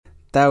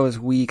That was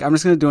weak. I'm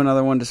just going to do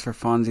another one just for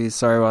funsies.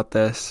 Sorry about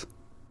this.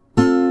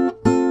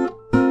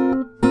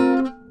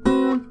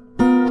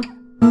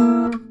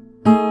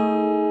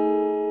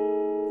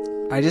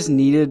 I just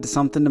needed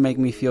something to make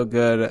me feel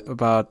good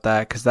about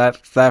that, because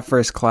that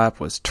first clap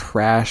was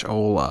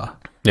trash-ola.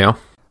 Yeah.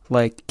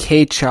 Like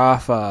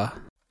K-Chafa.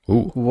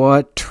 Ooh.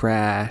 What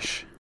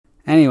trash.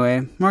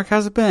 Anyway, Mark,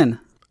 how's it been?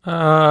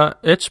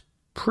 It's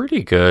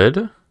pretty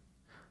good.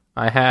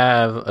 I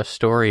have a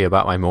story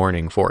about my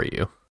morning for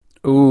you.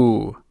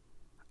 Ooh.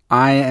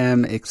 I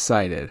am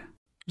excited.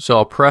 So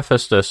I'll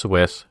preface this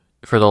with,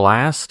 for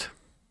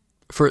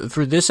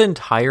this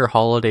entire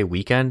holiday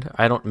weekend,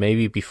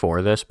 maybe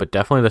before this, but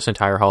definitely this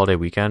entire holiday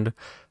weekend,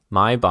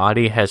 my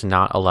body has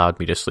not allowed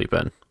me to sleep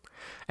in.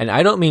 And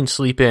I don't mean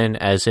sleep in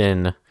as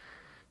in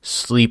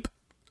sleep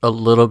a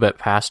little bit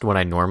past when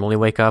I normally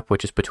wake up,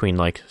 which is between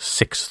like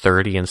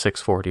 6:30 and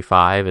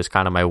 6:45 is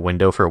kind of my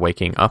window for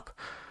waking up.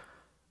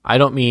 I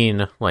don't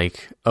mean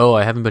like, oh,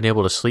 I haven't been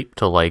able to sleep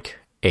till like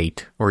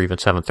 8 or even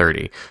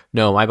 7:30.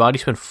 No, my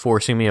body's been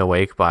forcing me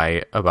awake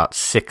by about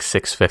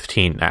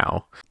 6:15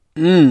 now.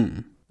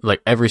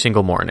 Like every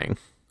single morning.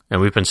 And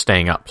we've been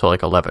staying up till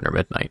like 11 or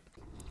midnight.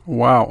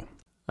 Wow.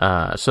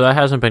 So that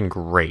hasn't been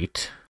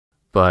great.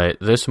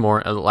 But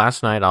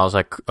last night I was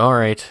like, all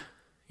right,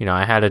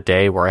 I had a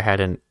day where I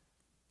hadn't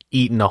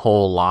eaten a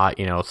whole lot.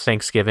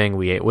 Thanksgiving,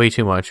 we ate way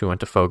too much. We went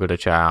to Fogo de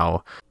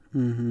Chao.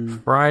 Mm-hmm.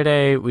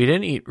 Friday, we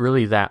didn't eat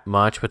really that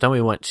much, but then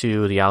we went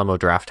to the Alamo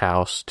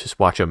Drafthouse to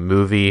watch a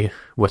movie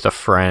with a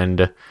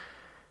friend.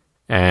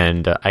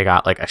 And I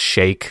got like a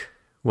shake,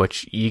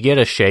 which you get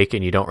a shake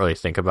and you don't really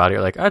think about it.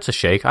 You're like, oh, it's a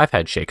shake. I've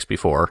had shakes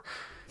before.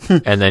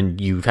 And then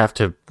you have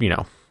to,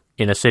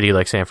 in a city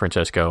like San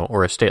Francisco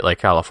or a state like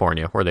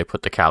California where they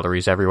put the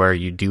calories everywhere,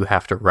 you do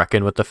have to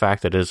reckon with the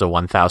fact that it is a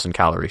 1,000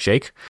 calorie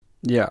shake.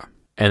 Yeah.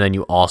 And then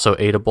you also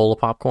ate a bowl of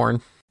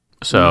popcorn.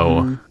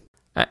 So,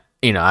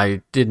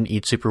 I didn't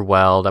eat super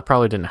well. That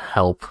probably didn't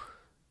help.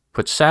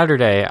 But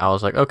Saturday, I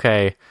was like,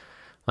 okay,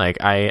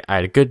 like I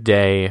had a good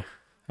day.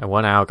 I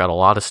went out, got a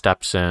lot of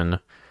steps in.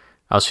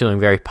 I was feeling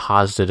very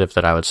positive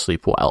that I would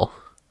sleep well.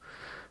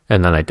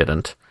 And then I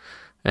didn't.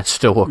 And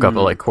still woke up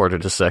at like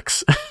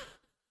 5:45.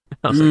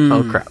 I was like,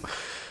 oh crap.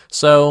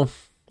 So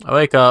I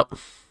wake up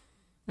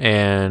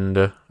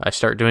and I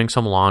start doing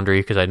some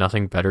laundry because I had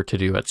nothing better to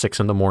do at 6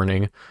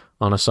 a.m.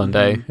 on a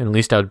Sunday. And at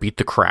least I would beat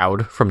the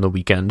crowd from the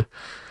weekend.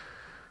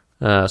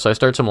 So I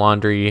start some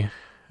laundry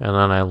and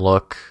then I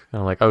look and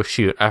I'm like, oh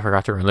shoot, I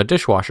forgot to run the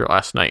dishwasher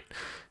last night.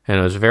 And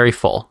it was very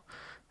full.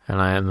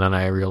 And then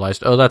I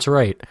realized, oh, that's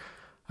right.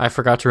 I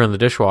forgot to run the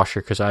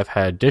dishwasher because I've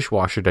had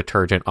dishwasher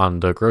detergent on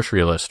the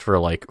grocery list for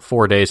like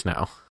 4 days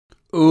now.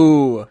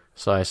 Ooh.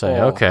 So I say,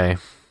 okay.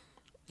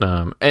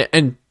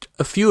 And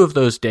a few of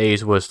those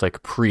days was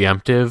like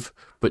preemptive,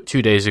 but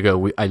 2 days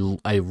ago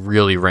I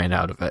really ran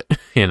out of it,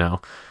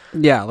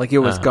 Yeah, like it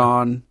was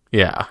gone.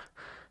 Yeah.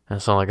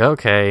 And so I'm like,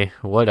 okay,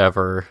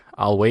 whatever.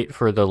 I'll wait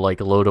for the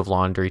like load of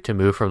laundry to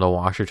move from the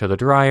washer to the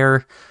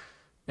dryer,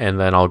 and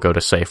then I'll go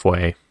to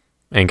Safeway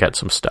and get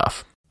some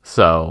stuff.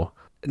 So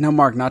now,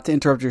 Mark, not to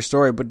interrupt your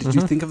story, but did you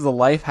think of the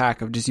life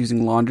hack of just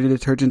using laundry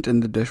detergent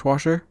in the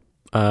dishwasher?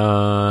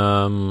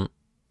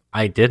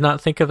 I did not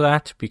think of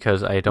that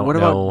because I don't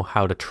know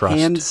how to trust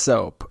hand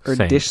soap or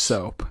things. Dish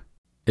soap.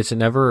 It's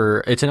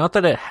not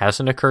that it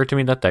hasn't occurred to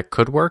me that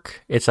could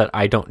work. It's that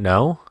I don't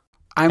know.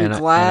 I'm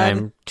glad.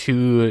 I'm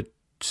too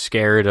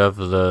scared of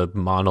the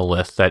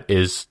monolith that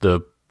is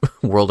the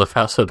world of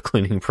household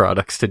cleaning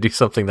products to do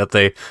something that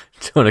they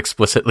don't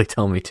explicitly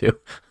tell me to.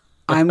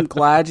 I'm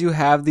glad you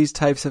have these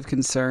types of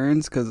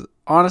concerns because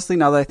honestly,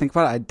 now that I think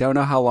about it, I don't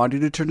know how laundry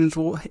detergents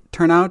will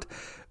turn out,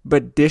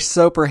 but dish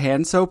soap or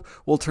hand soap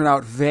will turn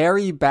out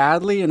very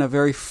badly in a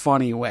very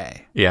funny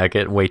way. Yeah, I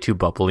get way too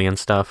bubbly and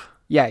stuff.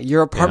 Yeah,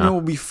 your apartment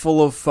will be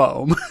full of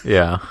foam.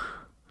 Yeah.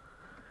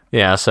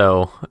 Yeah,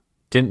 so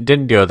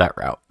didn't go that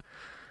route.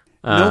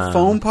 No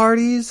foam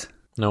parties?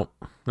 Nope.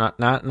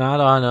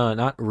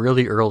 Not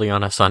really early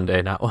on a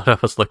Sunday. Not what I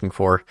was looking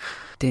for.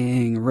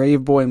 Dang,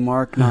 rave boy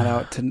Mark not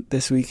out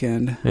this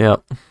weekend.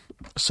 Yep.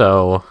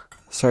 So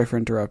sorry for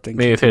interrupting.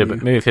 Maybe if it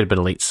had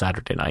been late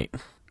Saturday night.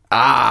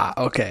 Ah,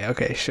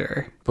 okay,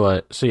 sure.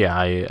 But so yeah,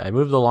 I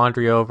moved the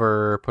laundry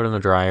over, put it in the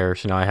dryer,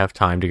 so now I have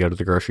time to go to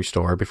the grocery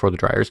store before the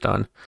dryer's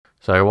done.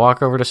 So I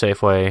walk over to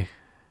Safeway,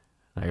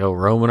 I go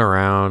roaming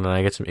around, and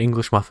I get some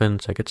English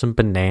muffins, I get some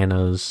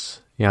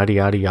bananas, yada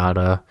yada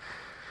yada.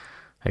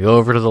 I go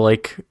over to the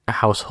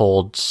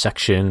household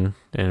section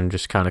and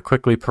just kind of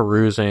quickly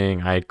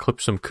perusing. I had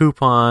clipped some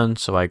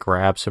coupons, so I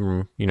grabbed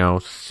some,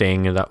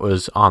 thing that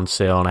was on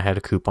sale and I had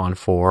a coupon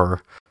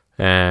for.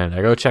 And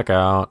I go check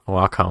out,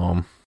 walk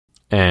home.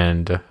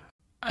 And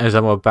as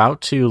I'm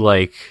about to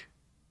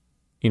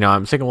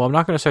I'm thinking, well, I'm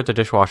not going to start the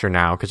dishwasher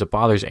now because it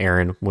bothers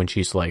Erin when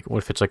she's what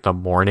if it's the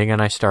morning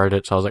and I start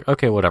it? So I was like,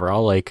 okay, whatever.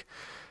 I'll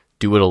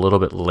do it a little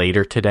bit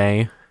later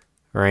today,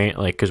 right?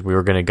 Because we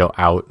were going to go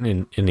out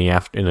in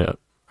the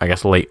I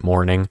guess late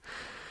morning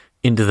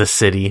into the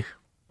city.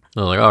 I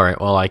was like, all right,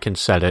 well, I can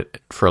set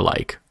it for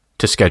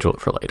to schedule it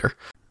for later.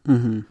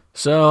 Mm-hmm.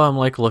 So I'm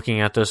like looking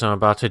at this, I'm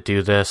about to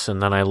do this,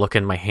 and then I look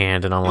in my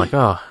hand and I'm like,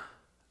 oh,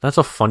 that's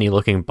a funny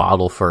looking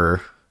bottle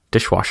for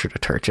dishwasher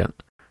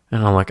detergent.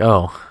 And I'm like,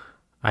 oh,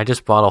 I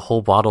just bought a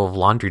whole bottle of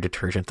laundry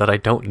detergent that I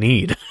don't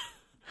need.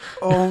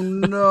 Oh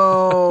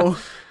no.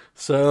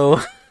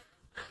 So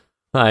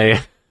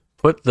I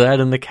put that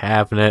in the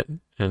cabinet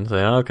and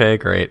say, okay,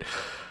 great.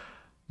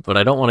 But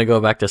I don't want to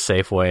go back to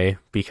Safeway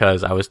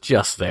because I was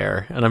just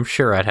there, and I'm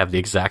sure I'd have the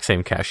exact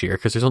same cashier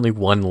because there's only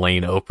one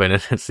lane open,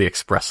 and it's the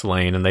express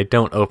lane, and they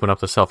don't open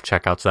up the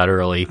self-checkouts that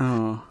early.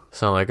 Oh.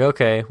 So I'm like,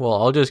 okay, well,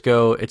 I'll just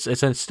go. It's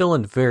still a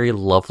very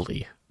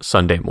lovely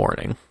Sunday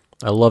morning.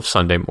 I love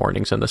Sunday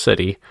mornings in the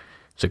city.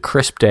 It's a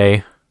crisp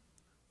day.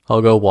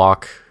 I'll go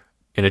walk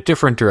in a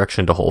different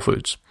direction to Whole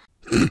Foods.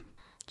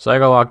 So I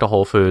go walk to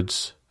Whole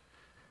Foods.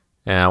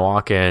 And I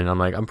walk in, I'm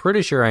like, I'm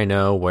pretty sure I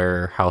know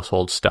where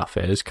household stuff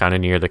is, kind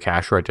of near the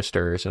cash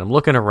registers. And I'm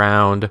looking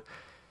around,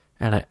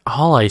 and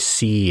all I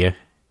see,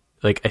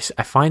 like,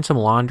 I find some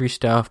laundry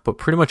stuff, but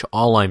pretty much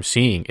all I'm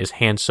seeing is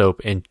hand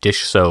soap and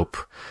dish soap,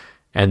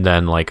 and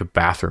then, like,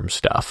 bathroom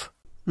stuff.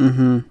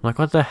 Mm-hmm. I'm like,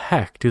 what the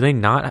heck? Do they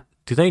not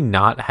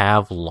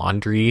have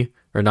laundry,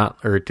 or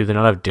do they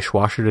not have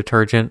dishwasher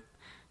detergent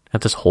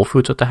at this Whole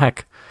Foods? What the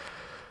heck?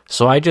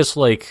 So I just,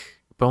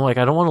 but I'm like,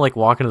 I don't want to like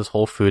walk into this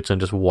Whole Foods and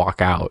just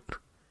walk out.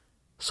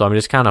 So I'm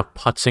just kind of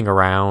putzing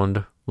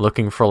around,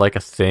 looking for like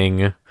a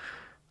thing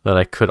that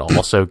I could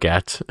also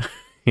get,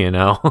 you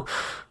know?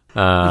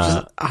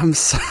 I'm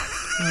just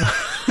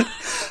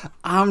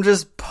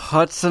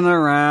putzing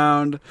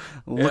around,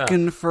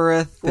 looking for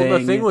a thing. Well,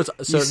 the thing was,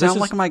 so you sound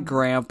like my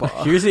grandpa.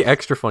 Here's the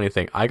extra funny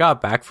thing. I got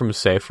back from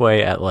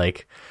Safeway at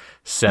like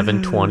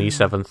 7:20,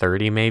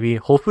 7:30 maybe.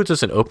 Whole Foods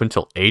isn't open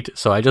till 8,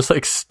 so I just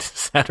like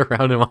sat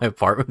around in my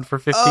apartment for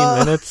 15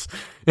 minutes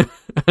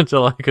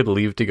until I could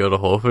leave to go to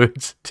Whole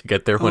Foods to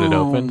get there when it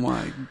opened. Oh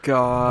my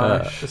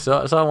gosh.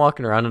 So I'm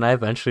walking around, and I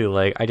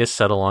eventually I just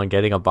settle on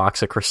getting a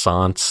box of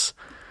croissants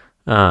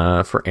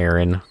for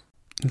Aaron.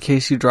 In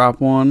case you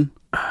drop one.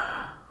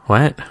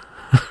 What?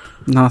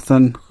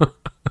 Nothing.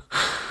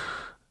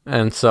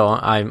 And so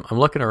I'm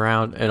looking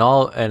around, and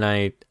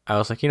I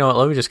was like, you know what,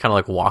 let me just kind of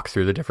like walk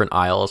through the different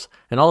aisles,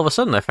 and all of a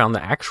sudden I found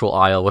the actual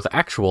aisle with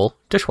actual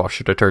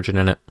dishwasher detergent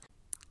in it.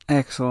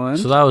 Excellent.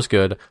 So that was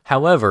good.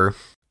 However,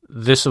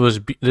 this was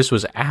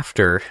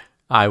after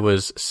I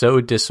was so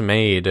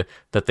dismayed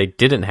that they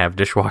didn't have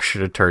dishwasher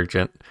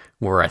detergent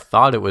where I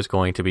thought it was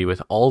going to be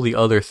with all the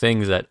other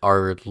things that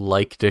are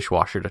like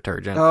dishwasher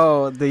detergent.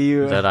 Oh,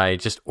 that I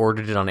just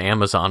ordered it on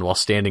Amazon while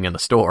standing in the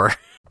store.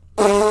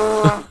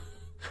 But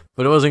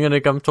it wasn't going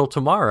to come till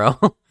tomorrow.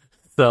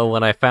 So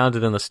when I found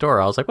it in the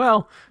store, I was like,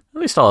 well,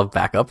 at least I'll have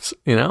backups,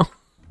 you know?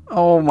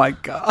 Oh my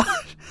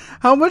gosh.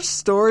 How much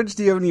storage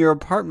do you have in your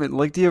apartment?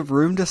 Like, do you have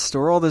room to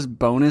store all this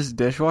bonus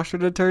dishwasher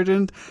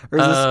detergent? Or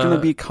is this going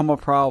to become a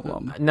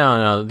problem?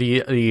 No.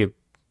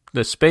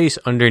 The space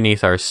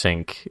underneath our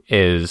sink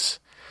is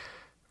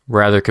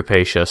rather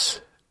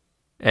capacious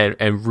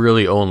and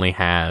really only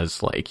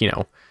has, like, you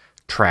know,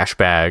 trash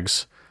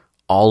bags,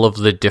 all of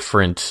the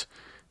different,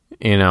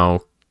 you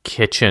know,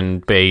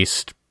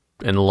 kitchen-based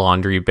and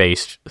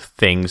laundry-based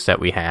things that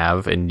we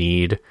have and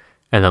need,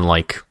 and then,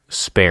 like,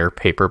 spare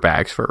paper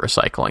bags for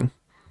recycling.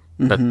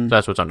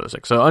 That's what's under the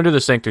sink. So under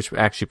the sink, there's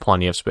actually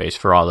plenty of space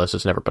for all this.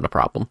 It's never been a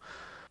problem.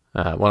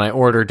 When I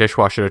order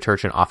dishwasher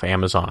detergent off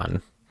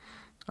Amazon,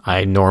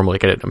 I normally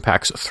get it in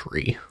packs of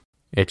 3.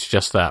 It's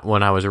just that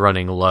when I was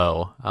running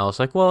low, I was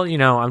like, well, you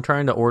know, I'm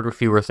trying to order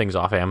fewer things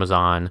off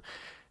Amazon,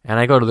 and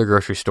I go to the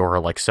grocery store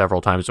like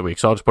several times a week,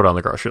 so I'll just put it on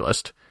the grocery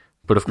list.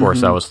 But of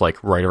course, that was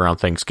like right around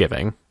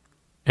Thanksgiving,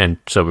 and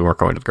so we weren't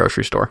going to the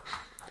grocery store.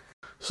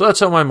 So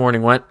that's how my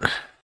morning went.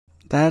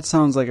 That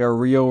sounds like a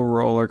real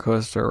roller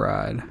coaster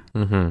ride.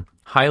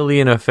 Highly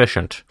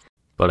inefficient,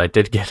 but I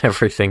did get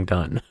everything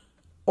done.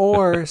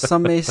 Or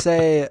some may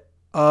say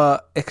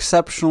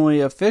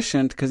exceptionally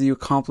efficient because you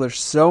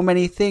accomplished so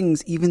many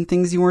things, even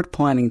things you weren't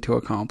planning to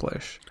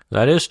accomplish.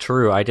 That is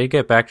true. I did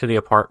get back to the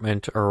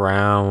apartment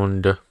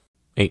around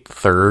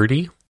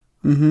 8:30.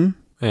 And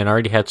I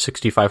already had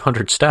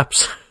 6,500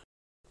 steps.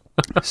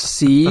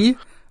 See?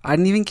 I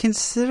didn't even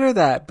consider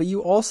that, but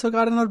you also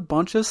got in a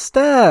bunch of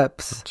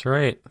steps. That's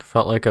right.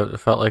 Felt like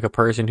a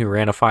person who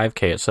ran a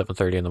 5K at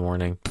 7:30 in the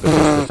morning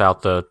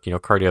without the, you know,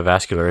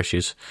 cardiovascular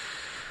issues.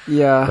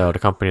 Yeah. That would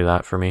accompany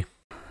that for me.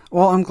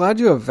 Well, I'm glad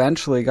you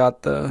eventually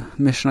got the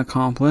mission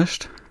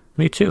accomplished.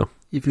 Me too.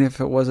 Even if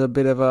it was a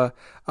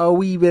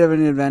wee bit of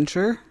an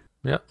adventure.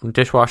 Yep.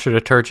 Dishwasher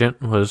detergent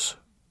was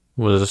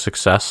a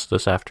success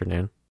this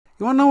afternoon.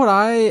 You want to know what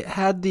I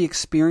had the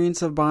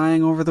experience of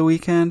buying over the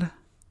weekend?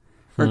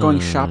 Or going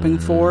shopping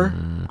for?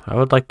 I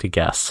would like to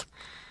guess.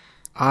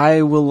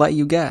 I will let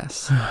you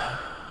guess.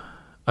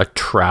 A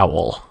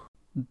trowel.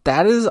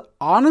 That is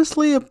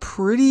honestly a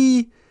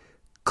pretty...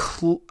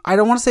 I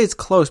don't want to say it's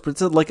close,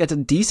 but it's a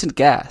decent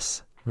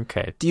guess.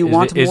 Okay. Do you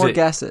want more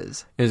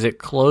guesses? Is it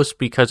close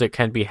because it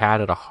can be had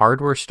at a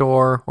hardware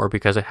store, or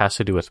because it has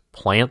to do with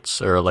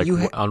plants, or like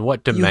on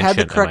what dimension? You had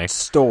the correct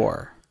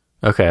store.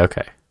 Okay.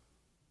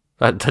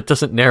 That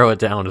doesn't narrow it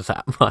down to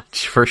that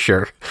much, for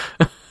sure.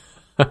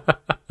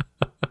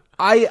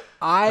 I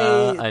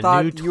a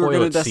thought new you were going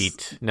toilet to...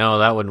 seat. No,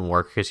 that wouldn't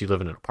work because you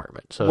live in an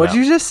apartment. So What'd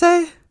you just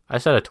say? I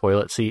said a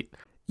toilet seat.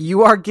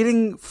 You are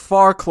getting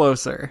far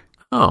closer.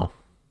 Oh.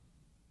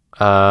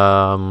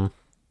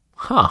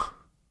 Huh.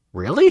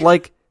 Really?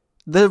 Like,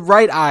 the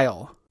right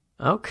aisle.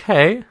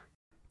 Okay.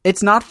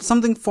 It's not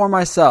something for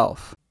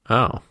myself.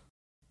 Oh.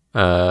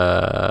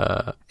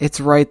 It's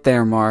right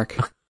there, Mark.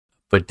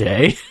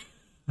 Bidet?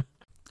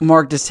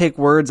 Mark, just take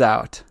words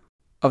out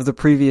of the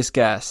previous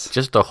guess.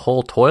 Just a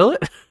whole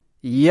toilet?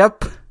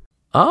 Yep.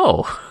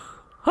 Oh.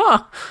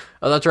 Huh.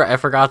 Oh, that's right. I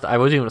forgot. I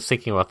wasn't even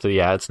thinking about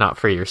it's not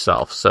for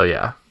yourself. So,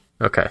 yeah.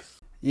 Okay.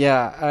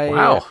 Yeah.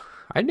 Wow.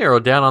 I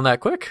narrowed down on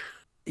that quick.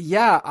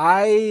 Yeah,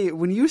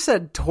 when you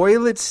said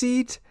toilet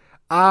seat,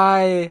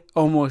 I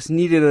almost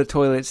needed a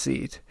toilet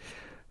seat.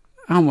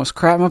 I almost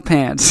crapped my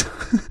pants.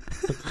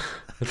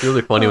 It's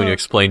really funny when you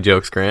explain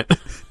jokes, Grant.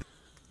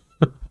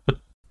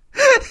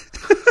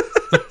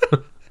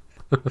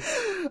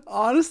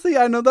 Honestly,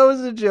 I know that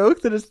was a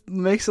joke that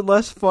makes it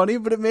less funny,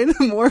 but it made it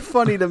more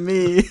funny to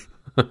me.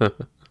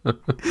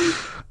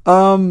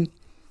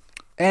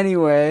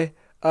 Anyway,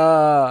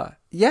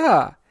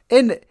 yeah.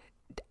 And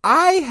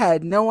I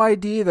had no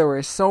idea there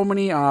were so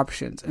many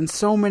options and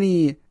so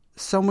many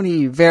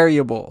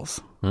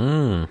variables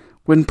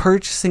when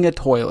purchasing a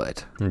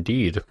toilet.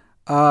 Indeed.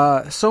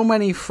 So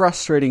many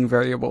frustrating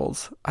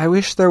variables. I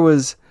wish there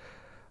was,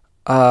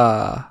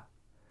 I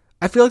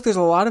feel like there's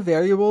a lot of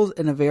variables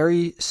in a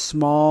very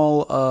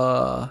small,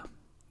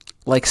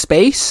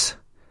 space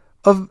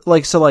of,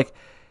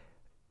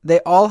 they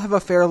all have a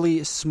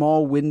fairly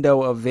small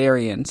window of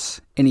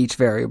variance in each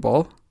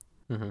variable,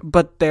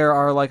 but there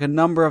are, a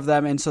number of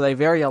them, and so they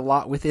vary a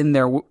lot within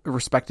their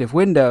respective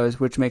windows,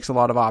 which makes a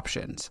lot of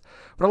options.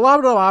 But a lot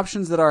of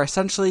options that are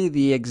essentially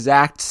the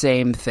exact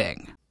same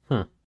thing.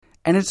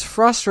 And it's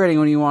frustrating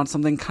when you want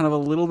something kind of a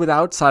little bit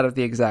outside of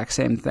the exact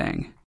same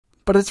thing.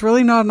 But it's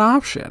really not an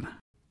option.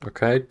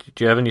 Okay.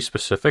 Do you have any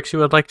specifics you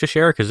would like to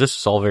share? Because this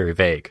is all very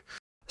vague.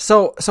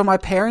 So my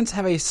parents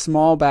have a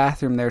small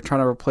bathroom they're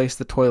trying to replace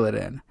the toilet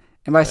in.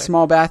 And by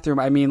small bathroom,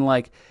 I mean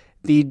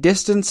the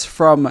distance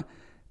from...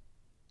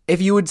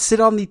 If you would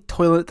sit on the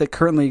toilet that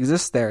currently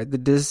exists there, the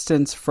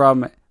distance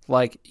from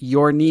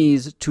your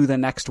knees to the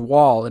next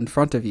wall in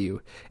front of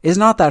you is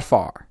not that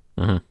far.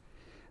 Mm-hmm.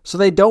 So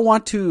they don't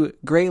want to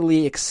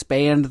greatly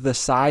expand the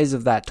size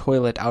of that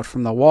toilet out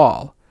from the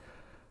wall.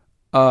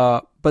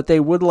 But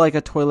they would like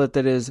a toilet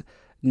that is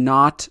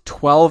not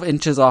 12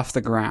 inches off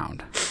the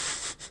ground.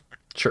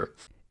 Sure.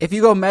 If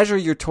you go measure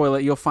your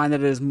toilet, you'll find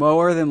that it is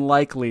more than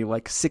likely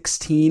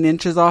 16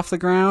 inches off the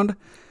ground.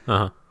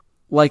 Uh-huh.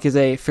 Is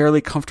a fairly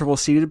comfortable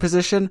seated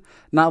position,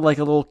 not like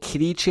a little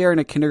kiddie chair in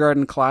a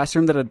kindergarten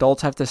classroom that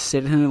adults have to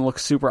sit in and look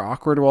super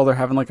awkward while they're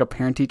having a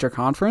parent-teacher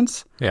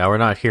conference. Yeah, we're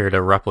not here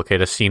to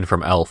replicate a scene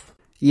from Elf.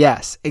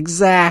 Yes,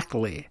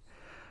 exactly.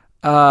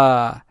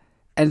 And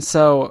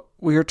so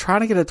we were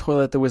trying to get a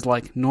toilet that was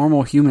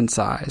normal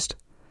human-sized,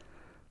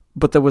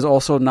 but that was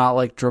also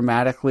not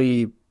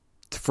dramatically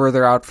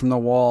further out from the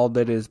wall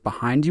that is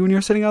behind you when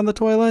you're sitting on the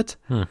toilet.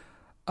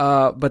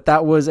 But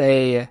that was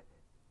a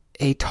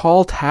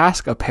tall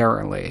task,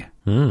 apparently.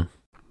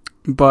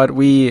 But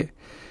I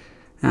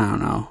don't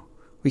know.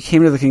 We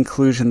came to the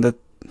conclusion that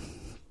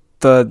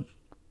the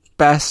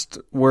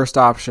worst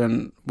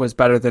option was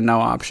better than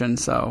no option,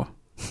 so...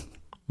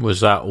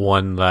 Was that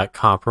one that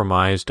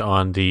compromised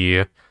on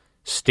the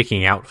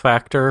sticking out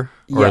factor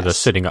or the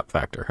sitting up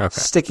factor?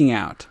 Okay. Sticking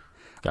out.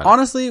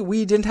 Honestly,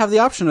 we didn't have the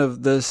option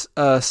of this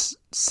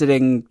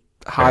sitting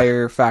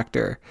higher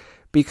factor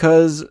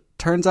because...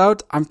 Turns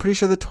out, I'm pretty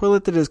sure the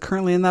toilet that is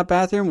currently in that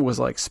bathroom was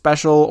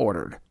special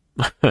ordered.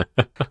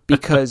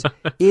 Because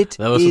it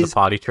that was is the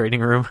potty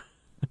training room.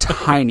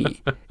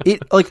 Tiny.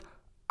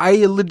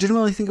 I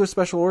legitimately think it was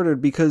special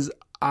ordered because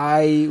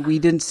we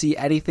didn't see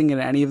anything in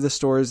any of the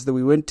stores that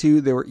we went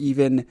to that were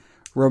even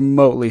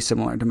remotely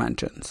similar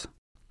dimensions.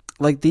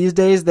 These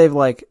days they've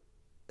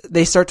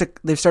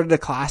started to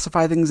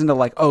classify things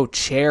into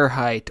chair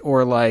height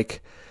or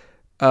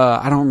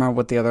I don't remember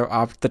what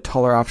the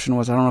taller option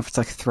was. I don't know if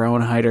it's throne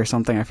height or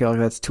something. I feel like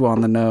that's too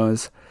on the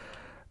nose.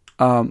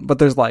 But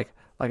there's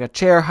a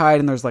chair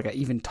height and there's an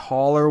even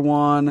taller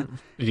one.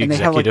 The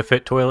executive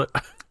fit toilet?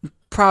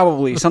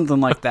 Probably something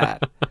like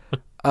that.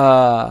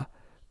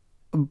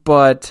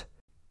 But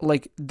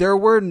there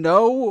were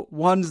no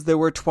ones that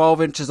were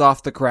 12 inches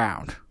off the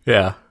ground.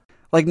 Yeah.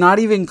 Not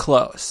even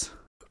close.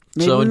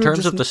 Maybe so in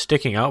terms of the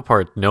sticking out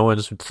part, no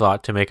one's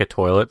thought to make a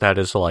toilet that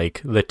is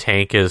the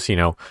tank is,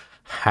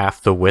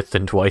 half the width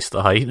and twice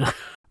the height.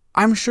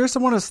 I'm sure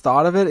someone has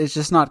thought of it. It's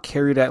just not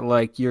carried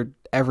at your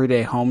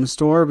everyday home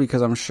store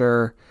because I'm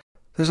sure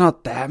there's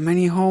not that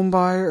many home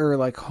buyer or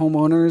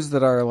homeowners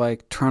that are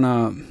trying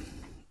to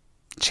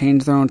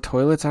change their own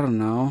toilets. I don't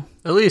know.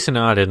 At least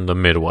not in the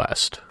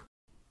Midwest.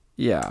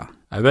 Yeah.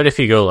 I bet if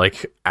you go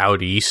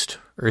out east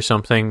or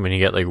something, when you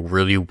get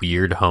really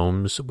weird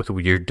homes with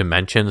weird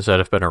dimensions that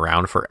have been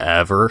around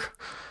forever,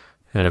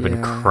 and have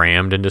been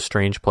crammed into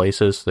strange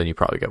places, then you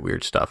probably get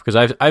weird stuff.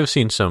 Because I've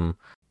seen some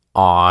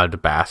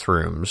odd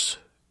bathrooms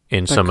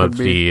in some of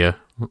the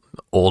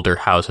older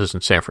houses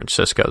in San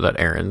Francisco that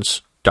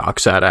Aaron's doc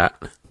sat at.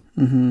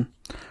 Mm-hmm.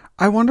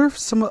 I wonder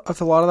if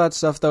a lot of that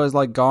stuff though is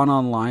like gone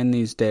online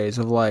these days.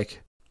 Of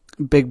like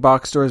big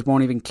box stores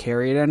won't even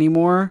carry it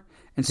anymore,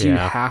 and so you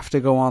have to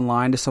go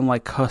online to some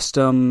like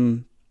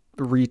custom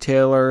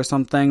retailer or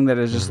something that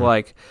is just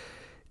like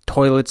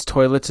toilets,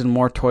 and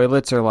more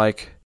toilets, or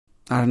like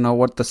I don't know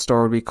what the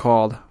store would be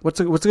called. What's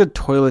a good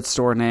toilet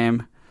store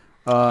name?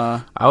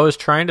 I was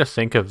trying to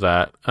think of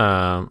that.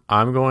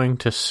 I'm going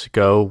to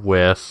go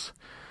with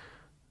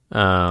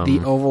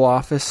the Oval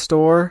Office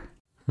store.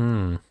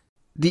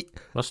 The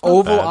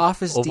Oval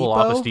Office Depot. Oval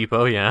Office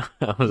Depot. Yeah,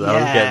 I was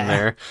getting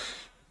there.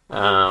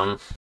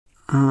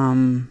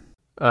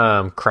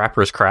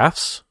 Crapper's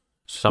Crafts,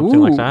 something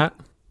like that.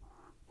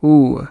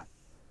 Ooh.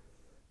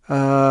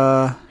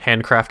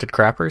 Handcrafted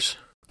crappers.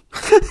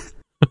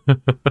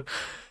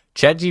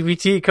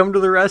 ChatGPT, come to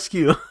the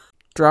rescue.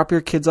 Drop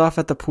your kids off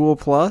at the Pool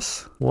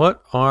Plus.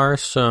 What are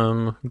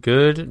some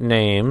good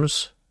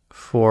names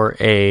for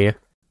a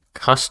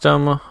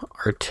custom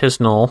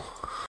artisanal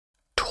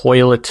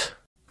toilet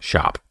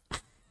shop? I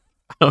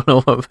don't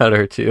know what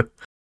better to.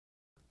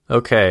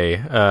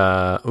 Okay.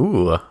 I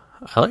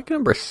like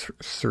number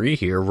 3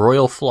 here.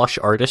 Royal Flush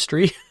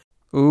Artistry.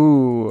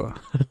 Ooh.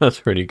 That's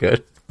pretty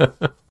good.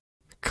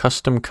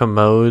 Custom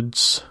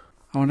commodes.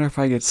 I wonder if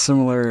I get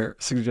similar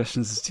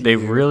suggestions to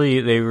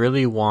you. They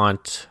really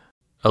want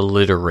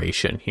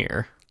alliteration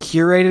here.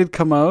 Curated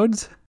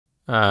commodes?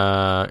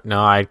 No,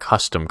 I had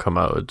custom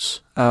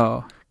commodes.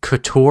 Oh.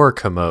 Couture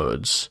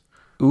commodes.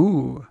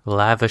 Ooh.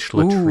 Lavish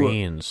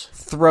latrines.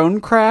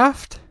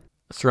 Thronecraft?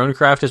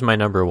 Thronecraft is my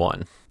number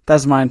 1.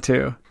 That's mine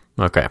too.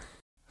 Okay.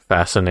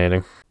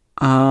 Fascinating.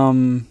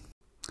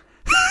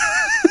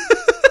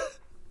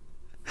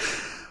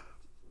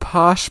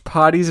 Posh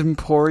Potties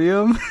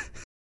Emporium.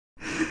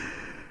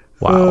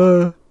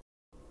 Wow.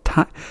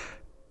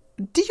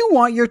 Do you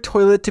want your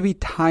toilet to be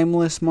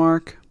timeless,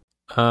 Mark?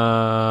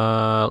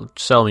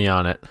 Sell me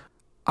on it.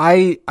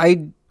 I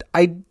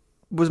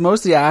was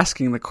mostly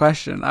asking the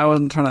question. I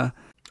wasn't trying to.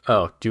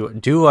 Oh,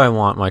 do I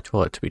want my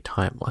toilet to be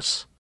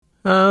timeless?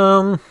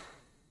 I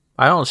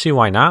don't see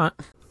why not.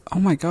 Oh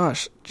my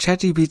gosh,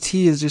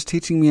 ChatGPT is just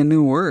teaching me a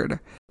new word.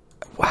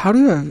 How do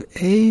you have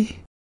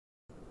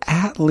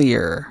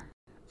Atelier?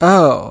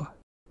 Oh,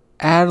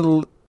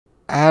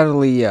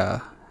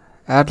 Atelier.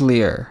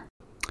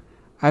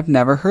 I've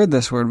never heard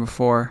this word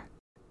before.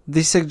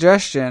 The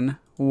suggestion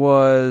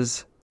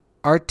was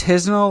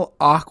artisanal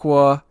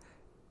aqua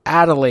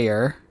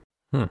atelier,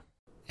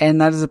 and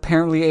that is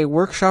apparently a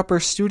workshop or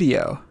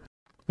studio.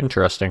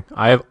 Interesting.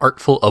 I have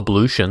artful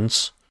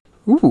ablutions.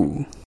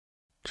 Ooh.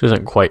 Which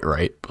isn't quite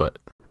right, but...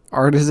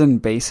 Artisan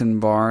basin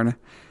barn.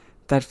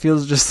 That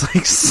feels just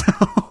like so...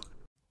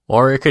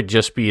 Or it could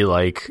just be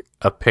like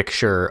a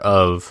picture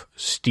of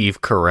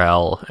Steve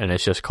Carell, and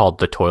it's just called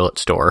The Toilet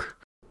Store.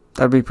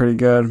 That'd be pretty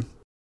good.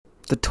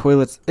 The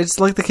toilets... It's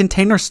like the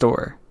Container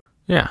Store.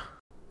 Yeah.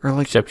 Or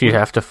like... Except you'd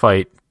have to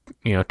fight,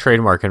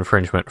 trademark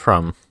infringement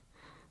from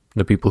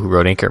the people who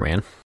wrote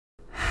Anchorman.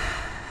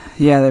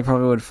 Yeah, they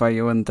probably would fight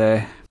you, wouldn't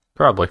they?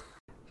 Probably.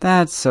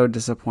 That's so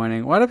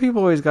disappointing. Why do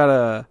people always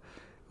gotta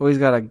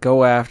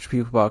go after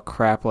people about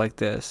crap like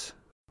this?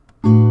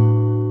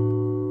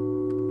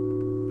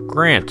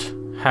 Grant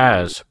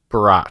has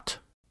brought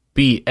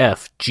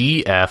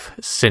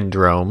BFGF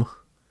syndrome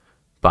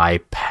by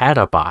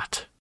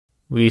Padabot.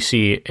 We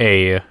see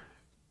a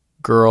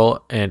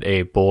girl and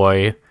a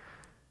boy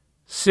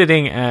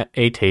sitting at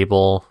a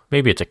table.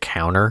 Maybe it's a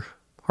counter.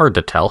 Hard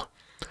to tell.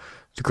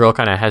 The girl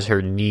kind of has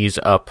her knees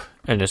up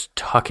and is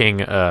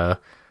tucking a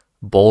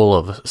bowl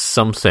of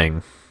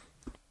something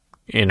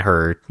in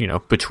her,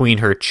 between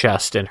her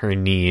chest and her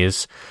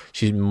knees.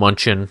 She's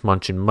munching.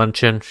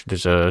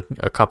 There's a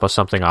cup of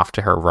something off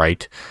to her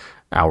right,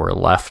 our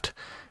left.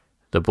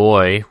 The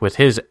boy, with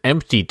his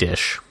empty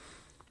dish,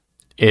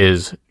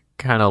 is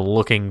kind of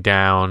looking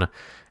down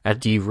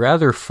at the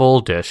rather full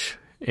dish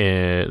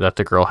that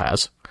the girl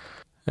has.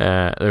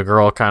 The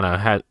girl kind of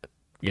had,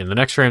 in the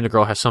next frame, the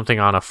girl has something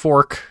on a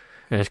fork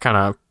and is kind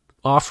of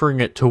offering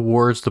it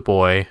towards the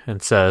boy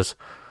and says,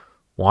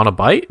 "Want a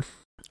bite?"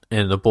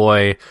 And the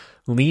boy,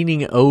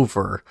 leaning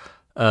over,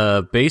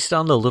 based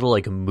on the little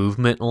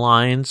movement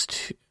lines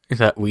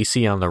that we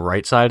see on the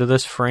right side of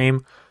this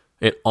frame,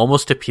 it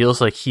almost appeals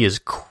like he is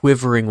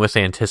quivering with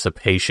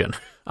anticipation,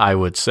 I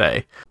would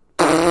say.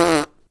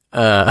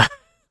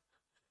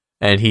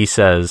 And he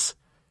says,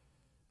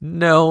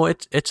 "No,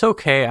 it's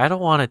okay. I don't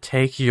want to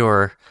take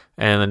your..."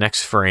 And in the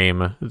next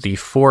frame, the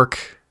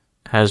fork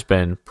has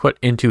been put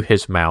into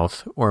his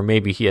mouth, or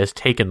maybe he has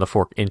taken the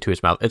fork into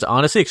his mouth. It's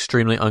honestly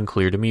extremely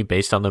unclear to me,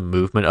 based on the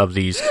movement of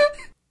these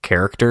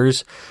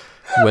characters,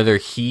 whether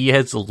he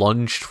has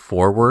lunged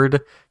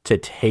forward to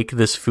take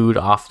this food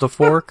off the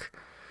fork,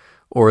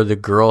 or the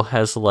girl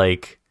has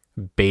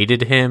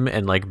baited him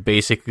and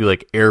basically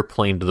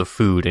airplaned the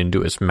food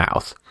into his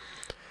mouth.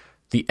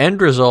 The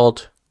end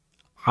result,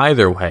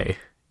 either way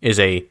is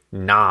a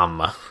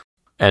nom.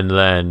 And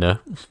then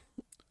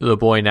the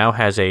boy now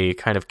has a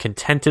kind of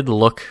contented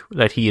look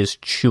that he is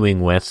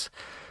chewing with,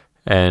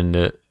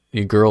 and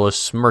the girl is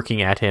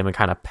smirking at him and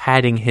kind of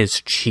patting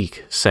his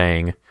cheek,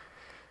 saying,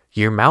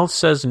 "Your mouth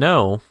says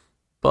no,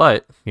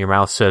 but your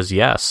mouth says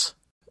yes."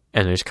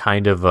 And there's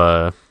kind of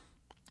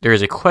there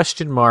is a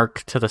question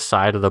mark to the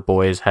side of the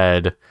boy's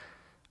head,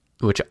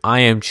 which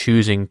I am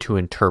choosing to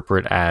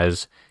interpret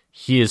as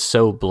he is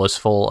so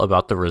blissful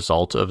about the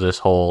result of this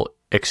whole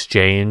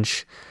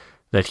exchange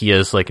that he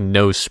has like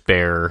no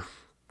spare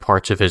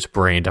parts of his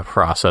brain to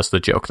process the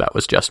joke that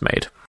was just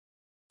made.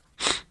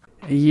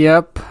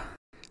 Yep.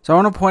 So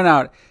I want to point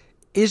out,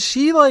 is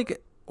she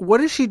like,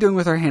 what is she doing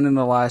with her hand in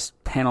the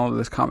last panel of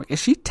this comic? Is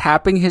she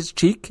tapping his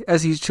cheek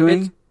as he's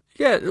chewing?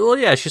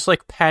 Yeah, she's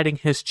like patting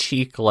his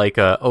cheek like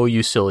a, "Oh,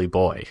 you silly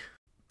boy."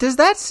 Does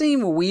that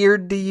seem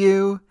weird to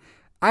you?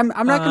 I'm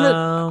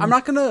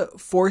not gonna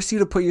force you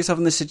to put yourself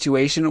in this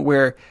situation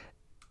where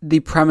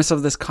the premise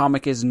of this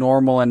comic is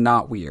normal and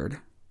not weird.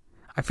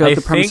 I feel like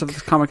the premise of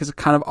this comic is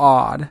kind of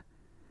odd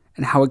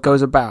and how it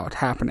goes about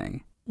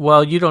happening.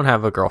 Well, you don't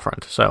have a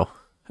girlfriend, so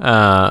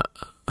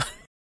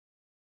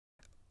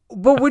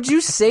But would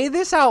you say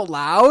this out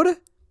loud?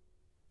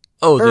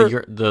 Oh,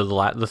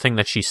 the thing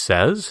that she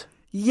says?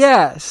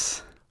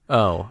 Yes.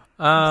 Oh.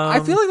 I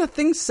feel like the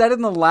thing said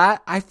in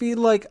I feel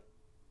like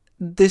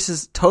this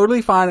is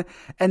totally fine,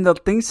 and the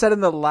thing said in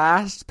the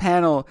last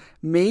panel,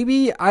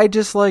 maybe I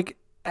just like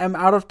am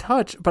out of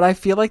touch, but I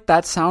feel like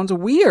that sounds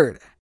weird.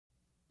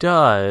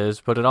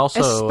 Does, but it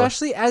also,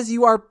 especially as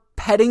you are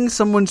petting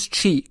someone's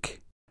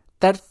cheek,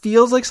 that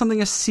feels like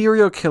something a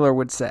serial killer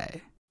would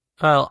say.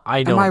 Well,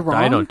 Am I wrong?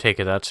 I don't take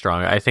it that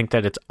strong. I think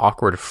that it's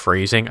awkward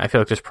phrasing. I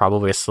feel like there's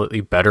probably a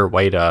slightly better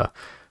way to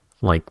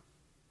like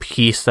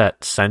piece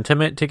that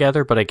sentiment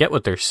together, but I get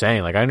what they're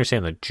saying. Like, I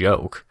understand the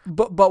joke.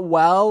 But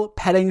while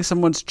petting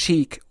someone's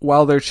cheek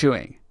while they're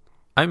chewing.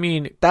 I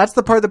mean, that's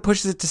the part that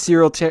pushes it to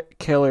serial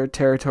killer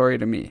territory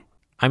to me.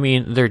 I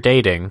mean, they're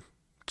dating,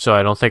 so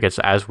I don't think it's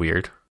as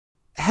weird.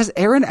 Has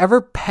Aaron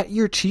ever pet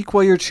your cheek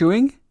while you're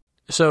chewing?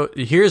 So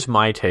here's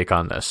my take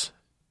on this.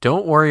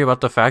 Don't worry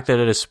about the fact that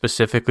it is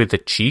specifically the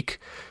cheek,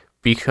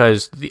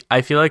 because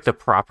I feel like the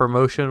proper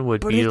motion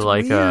would be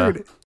like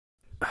weird.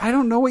 I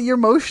don't know what you're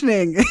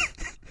motioning.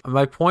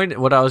 My point,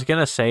 what I was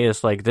gonna say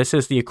is like this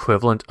is the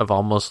equivalent of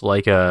almost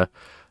like a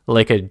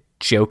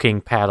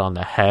joking pat on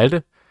the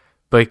head,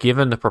 but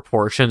given the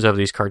proportions of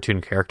these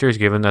cartoon characters,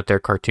 given that they're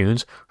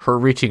cartoons, her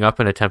reaching up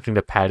and attempting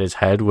to pat his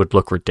head would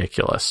look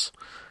ridiculous.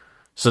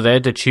 So they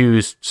had to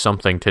choose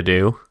something to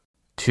do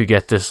to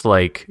get this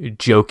like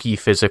jokey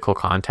physical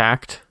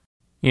contact,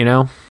 you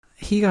know?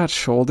 He got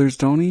shoulders,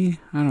 don't he?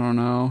 I don't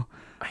know.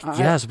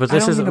 Yes, but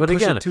this isn't. But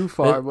again, too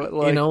far. But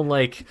like, you know,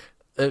 like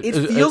it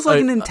feels like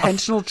an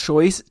intentional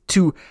choice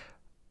to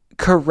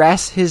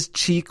caress his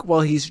cheek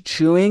while he's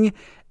chewing,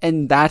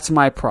 and that's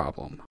my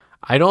problem.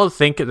 I don't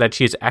think that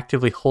she's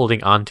actively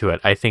holding on to it.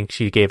 I think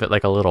she gave it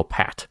like a little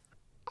pat.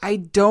 I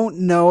don't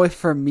know if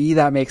for me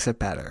that makes it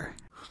better.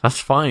 That's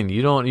fine.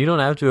 You don't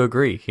have to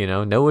agree, you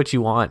know what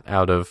you want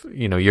out of,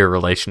 your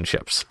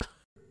relationships.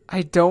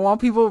 I don't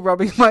want people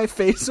rubbing my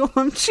face while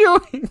I'm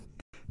chewing.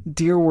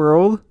 Dear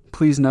world,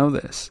 please know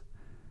this.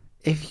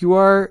 If you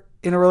are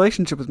in a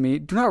relationship with me,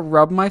 do not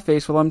rub my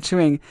face while I'm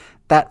chewing.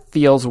 That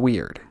feels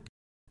weird.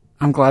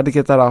 I'm glad to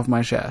get that off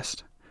my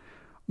chest.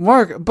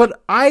 Mark,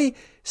 but I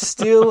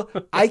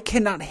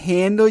cannot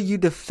handle you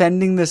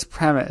defending this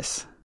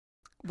premise.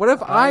 What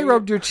if I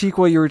rubbed your cheek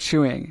while you were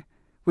chewing?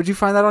 Would you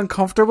find that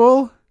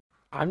uncomfortable?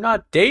 I'm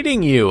not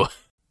dating you.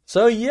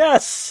 So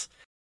yes.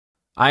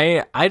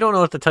 I don't know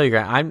what to tell you,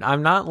 Grant.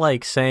 I'm not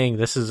like saying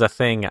this is a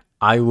thing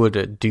I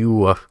would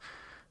do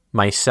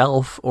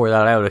myself or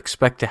that I would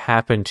expect to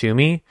happen to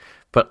me,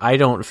 but I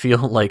don't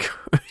feel like,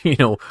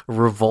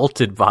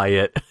 revolted by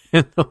it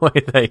in the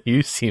way that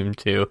you seem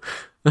to.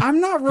 I'm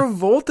not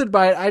revolted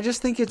by it. I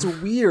just think it's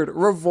weird.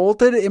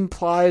 Revolted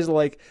implies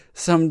like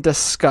some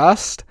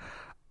disgust.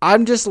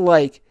 I'm just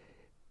like,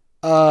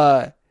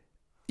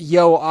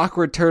 yo,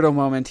 awkward turtle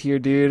moment here,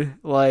 dude.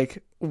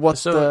 Like, what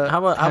the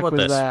how about was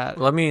this? That?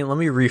 Let me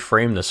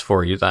reframe this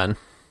for you then.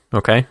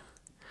 Okay?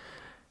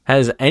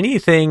 Has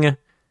anything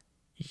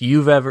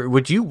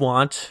would you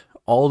want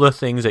all the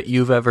things that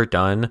you've ever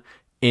done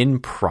in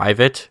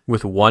private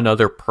with one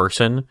other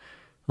person,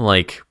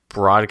 like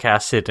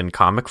broadcasted in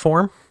comic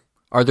form?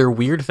 Are there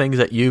weird things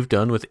that you've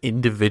done with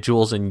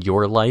individuals in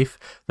your life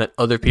that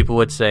other people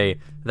would say,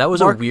 that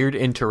was a weird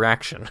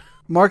interaction?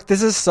 Mark,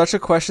 this is such a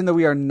question that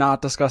we are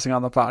not discussing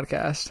on the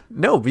podcast.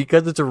 No,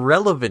 because it's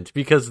relevant,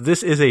 because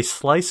this is a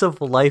slice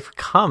of life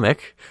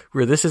comic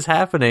where this is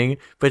happening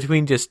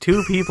between just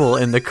two people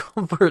in the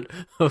comfort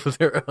of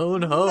their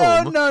own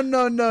home. No.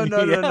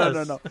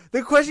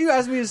 The question you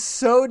asked me is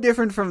so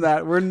different from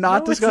that. We're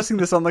not discussing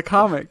this on the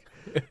comic.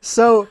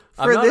 So,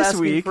 for this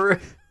week,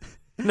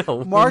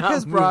 no, Mark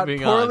has brought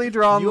poorly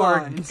drawn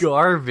lines. You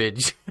are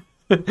garbage.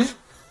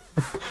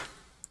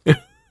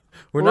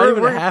 We're not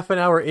even half an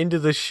hour into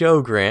the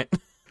show, Grant.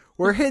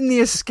 We're hitting the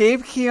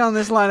escape key on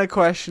this line of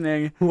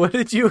questioning. What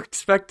did you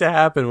expect to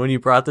happen when you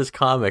brought this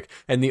comic?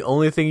 And the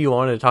only thing you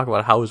wanted to talk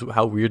about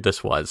how weird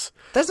this was.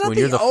 That's not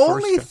the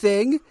only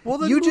thing. Well,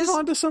 then you move just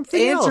on to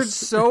something answered else.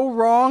 so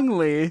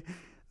wrongly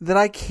that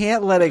I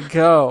can't let it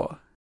go.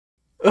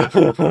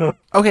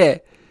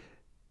 Okay.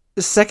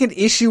 The second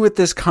issue with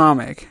this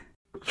comic.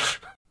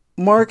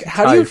 Mark,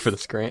 how do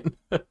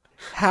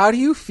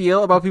you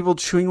feel about people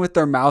chewing with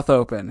their mouth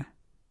open?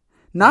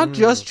 Not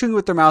just chewing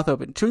with their mouth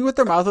open. Chewing with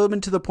their mouth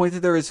open to the point that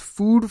there is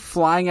food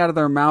flying out of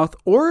their mouth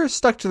or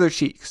stuck to their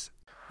cheeks.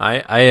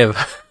 I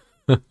have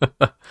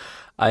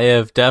I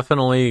have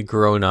definitely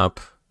grown up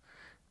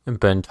and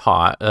been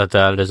taught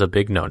that is a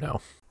big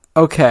no-no.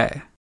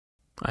 Okay.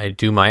 I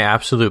do my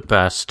absolute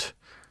best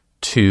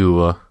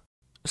to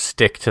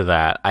stick to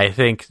that. I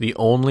think the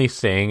only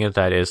thing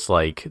that is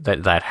like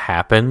that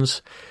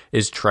happens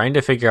is trying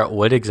to figure out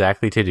what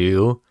exactly to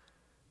do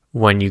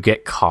when you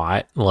get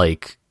caught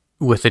like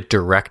with a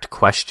direct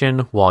question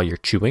while you're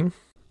chewing.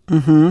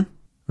 Mm-hmm.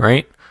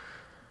 Right?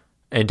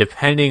 And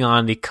depending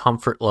on the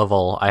comfort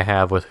level I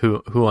have with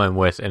who I'm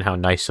with and how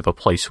nice of a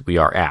place we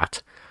are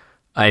at,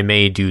 I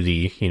may do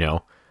the,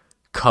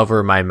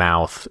 cover my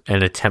mouth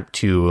and attempt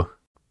to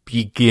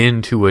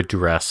begin to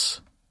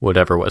address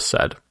whatever was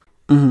said.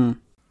 Mm-hmm.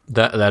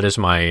 That is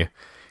my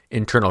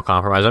internal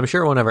compromise. I'm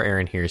sure whenever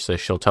Erin hears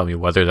this, she'll tell me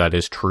whether that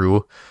is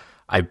true.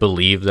 I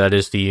believe that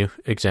is the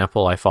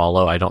example I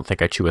follow. I don't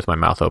think I chew with my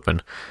mouth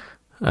open.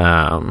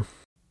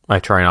 I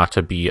try not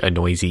to be a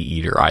noisy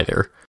eater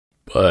either,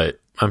 but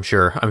I'm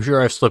sure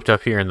I've slipped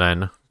up here and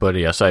then. But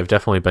yes, I've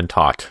definitely been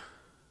taught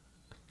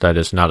that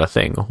is not a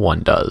thing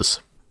one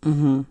does.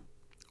 Mm-hmm.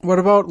 What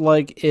about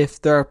like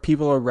if there are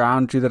people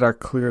around you that are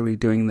clearly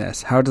doing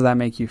this? How does that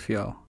make you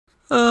feel?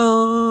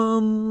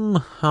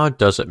 How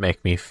does it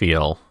make me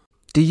feel?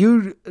 Do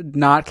you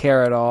not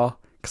care at all?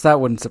 Because that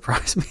wouldn't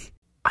surprise me.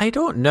 I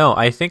don't know.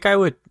 I think I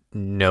would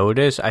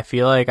notice. I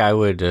feel like I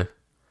would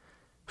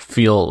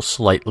feel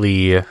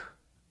slightly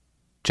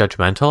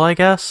judgmental, I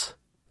guess.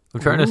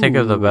 I'm trying to think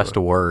of the best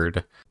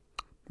word.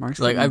 Mark's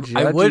like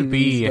I would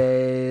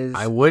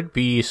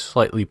be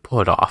slightly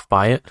put off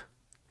by it,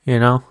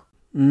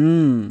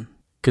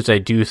 because I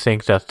do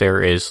think that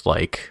there is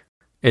like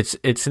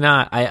it's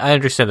not. I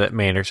understand that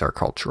manners are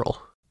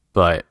cultural,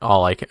 but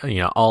all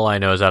I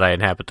know is that I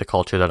inhabit the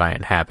culture that I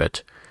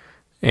inhabit,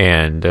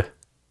 and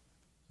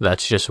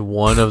that's just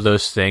one of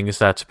those things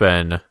that's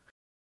been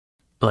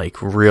like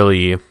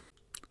really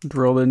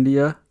drilled into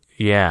you.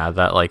 Yeah,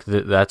 that like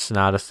that's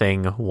not a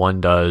thing one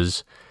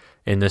does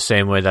in the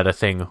same way that a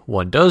thing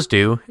one does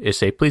do is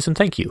say please and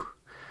thank you.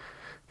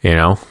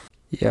 Yeah.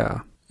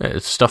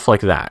 It's stuff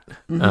like that.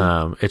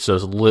 Mm-hmm. It's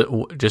those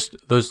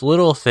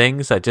little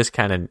things that just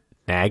kind of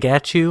nag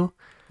at you.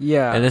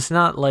 Yeah. And it's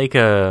not like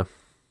a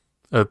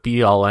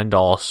be all end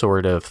all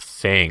sort of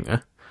thing,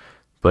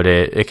 but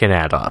it can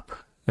add up.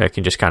 It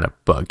can just kind of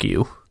bug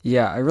you.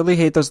 Yeah, I really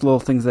hate those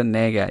little things that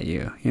nag at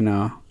you,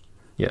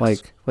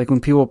 Yes. Like when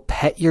people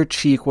pet your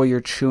cheek while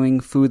you're chewing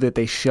food that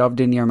they shoved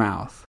in your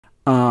mouth.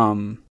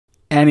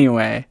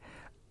 Anyway,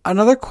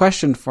 another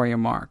question for you,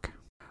 Mark.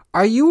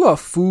 Are you a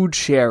food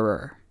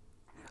sharer?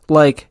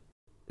 Like,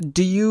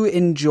 do you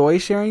enjoy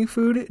sharing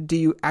food? Do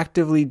you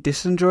actively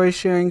disenjoy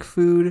sharing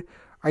food?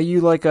 Are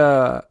you like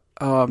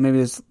maybe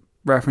this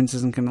reference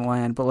isn't going to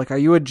land, but like, are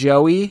you a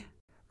Joey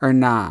or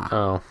nah?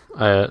 Oh,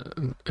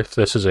 if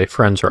this is a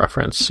Friends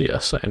reference,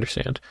 yes, I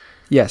understand.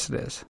 Yes, it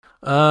is.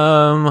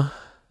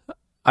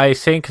 I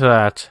think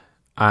that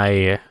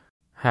I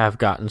have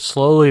gotten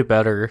slowly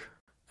better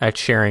at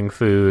sharing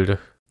food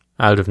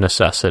out of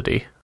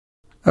necessity.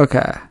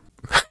 Okay.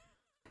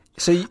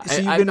 So you've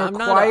been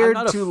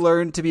required to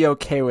learn to be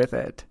okay with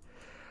it.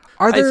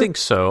 I think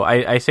so.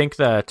 I think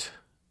that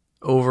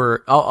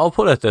I'll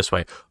put it this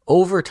way.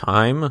 Over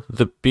time,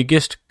 the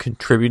biggest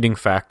contributing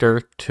factor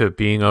to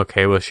being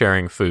okay with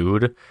sharing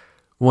food,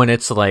 when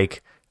it's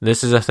like,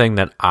 this is a thing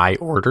that I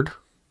ordered,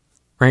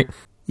 right?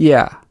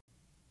 Yeah.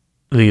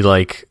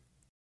 The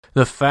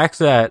fact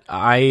that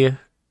I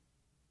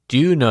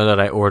do know that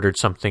I ordered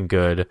something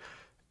good,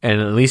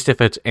 and at least if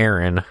it's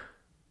Erin,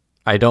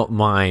 I don't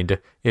mind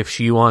if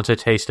she wants a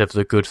taste of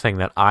the good thing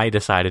that I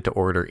decided to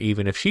order,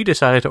 even if she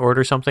decided to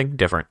order something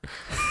different.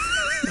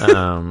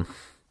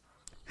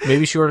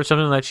 Maybe she ordered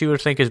something that she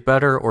would think is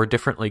better or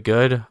differently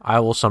good. I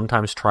will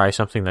sometimes try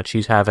something that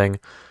she's having,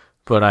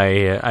 but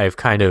I've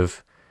kind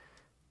of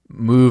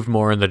moved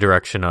more in the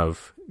direction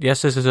of,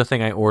 yes, this is a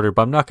thing I ordered,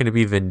 but I'm not going to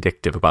be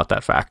vindictive about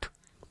that fact.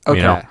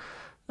 Okay.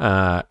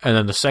 And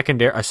then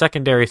a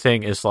secondary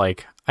thing is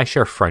like, I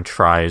share French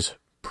fries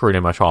pretty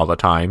much all the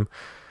time,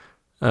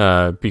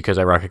 because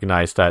I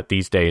recognize that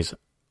these days,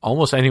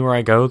 almost anywhere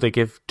I go, they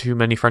give too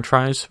many French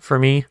fries for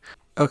me.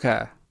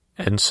 Okay.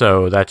 And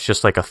so that's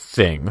just like a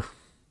thing,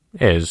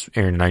 is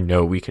Erin and I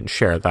know we can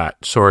share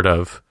that sort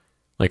of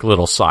like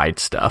little side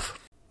stuff.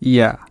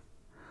 Yeah.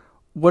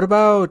 What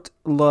about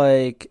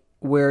like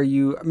where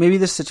maybe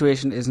this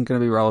situation isn't going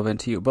to be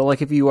relevant to you, but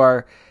like if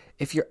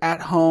if you're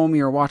at home,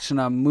 you're watching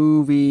a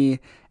movie,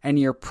 and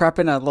you're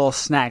prepping a little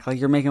snack, like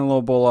you're making a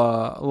little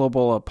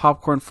bowl of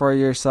popcorn for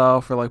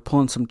yourself, or like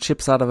pulling some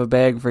chips out of a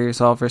bag for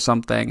yourself or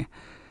something.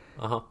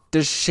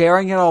 Does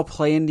sharing it all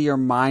play into your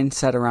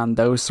mindset around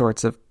those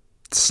sorts of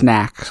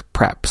snack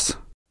preps?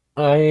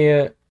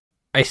 I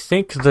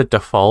think the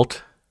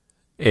default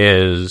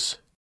is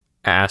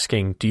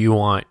asking, do you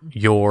want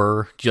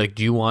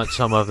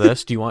some of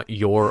this? Do you want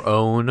your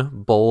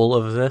own bowl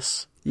of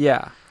this?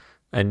 Yeah.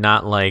 And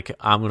not like,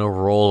 I'm going to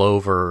roll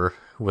over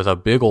with a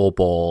big old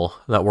bowl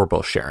that we're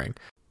both sharing.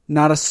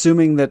 Not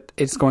assuming that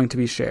it's going to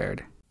be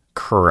shared.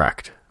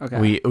 Correct.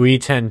 Okay. We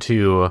tend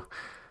to,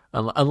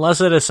 unless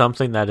it is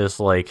something that is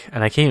like,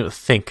 and I can't even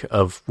think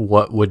of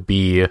what would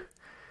be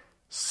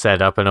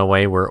set up in a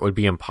way where it would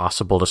be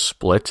impossible to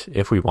split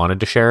if we wanted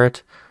to share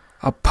it.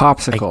 A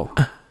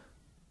popsicle.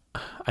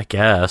 I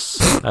guess.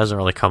 That hasn't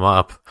really come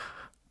up.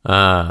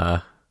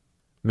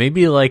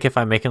 Maybe like if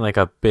I'm making like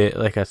a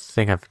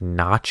thing of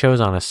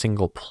nachos on a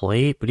single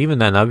plate, but even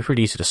then that'd be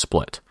pretty easy to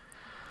split.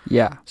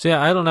 Yeah. So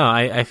yeah, I don't know.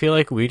 I feel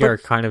like we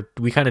kind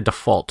of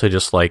default to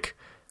just like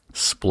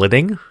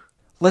splitting.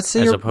 Let's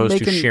say as opposed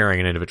to sharing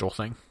an individual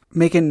thing.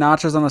 Making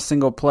nachos on a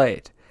single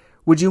plate.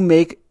 Would you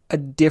make a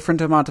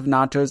different amount of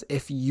nachos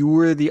if you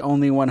were the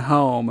only one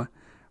home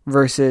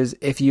versus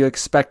if you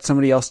expect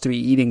somebody else to be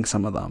eating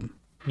some of them?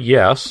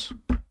 Yes,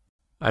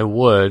 I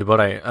would,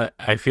 but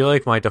I feel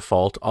like my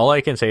default, all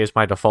I can say is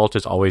my default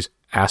is always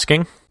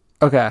asking.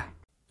 Okay.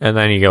 And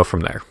then you go from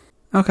there.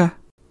 Okay.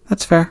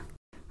 That's fair.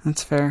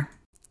 That's fair.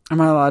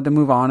 Am I allowed to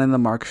move on in the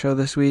Mark show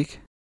this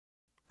week?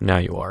 Now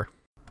you are.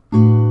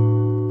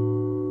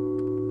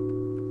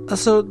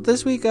 So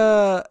this week,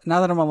 now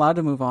that I'm allowed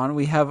to move on,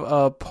 we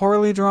have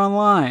Poorly Drawn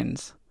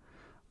Lines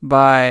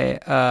by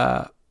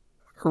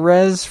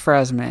Reza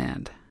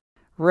Fresmand.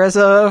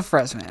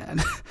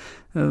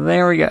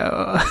 There we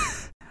go.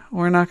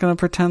 We're not going to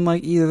pretend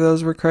like either of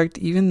those were correct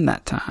even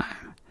that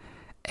time.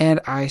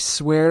 And I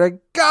swear to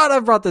God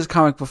I've brought this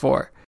comic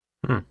before.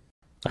 I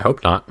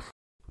hope not.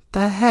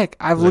 The heck?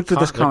 I've looked at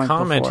this comic before.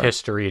 The comment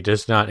history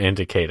does not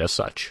indicate as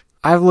such.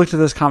 I've looked at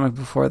this comic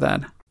before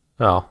then.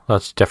 Oh,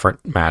 that's a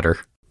different matter.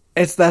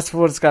 That's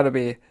what it's got to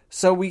be.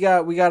 So we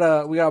got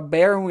a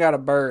bear and we got a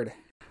bird.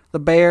 The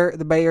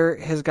bear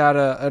has got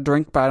a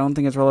drink, but I don't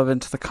think it's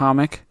relevant to the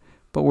comic.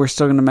 But we're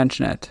still going to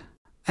mention it.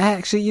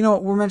 Actually, you know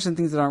what? We're mentioning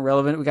things that aren't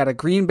relevant. We got a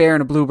green bear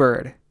and a blue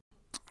bird.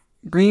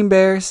 Green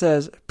bear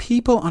says,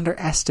 "People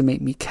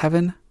underestimate me,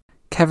 Kevin."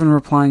 Kevin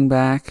replying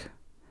back,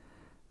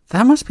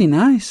 "That must be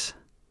nice.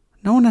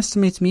 No one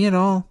estimates me at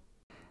all.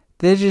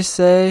 They just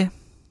say,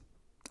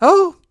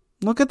 'Oh,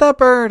 look at that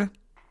bird.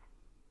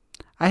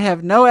 I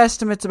have no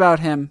estimates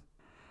about him.'"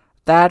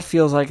 That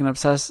feels like an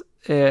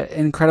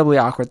incredibly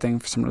awkward thing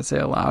for someone to say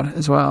aloud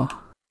as well.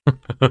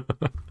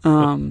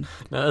 No,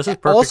 this is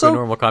perfectly also,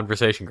 normal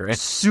conversation, Grant.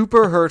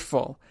 Super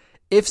hurtful.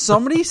 If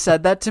somebody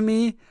said that to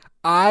me,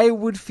 I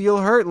would feel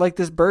hurt like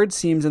this bird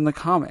seems in the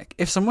comic.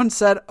 If someone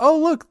said, "Oh,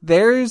 look,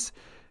 there's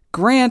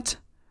Grant.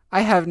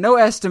 I have no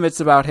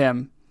estimates about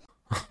him."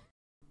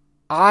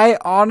 I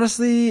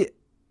honestly,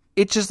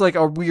 it's just like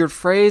a weird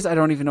phrase. I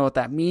don't even know what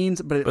that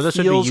means, but this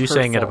would be you hurtful.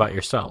 saying it about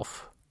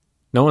yourself.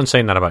 No one's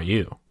saying that about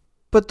you.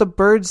 But the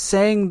bird's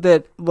saying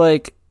that,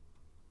 like,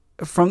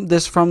 from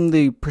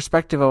the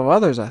perspective of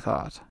others, I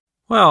thought.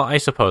 Well, I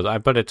suppose,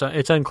 but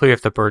it's unclear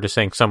if the bird is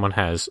saying someone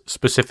has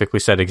specifically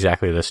said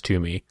exactly this to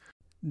me.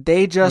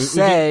 They just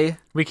say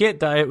we can't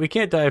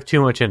dive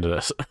too much into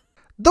this.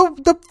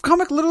 The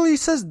comic literally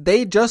says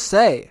 "they just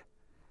say,"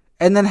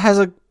 and then has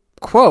a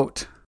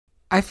quote.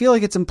 I feel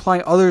like it's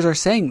implying others are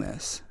saying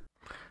this.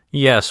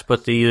 Yes,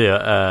 but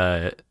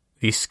the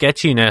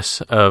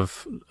sketchiness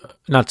of,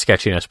 not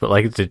sketchiness, but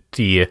like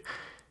the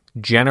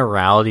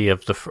generality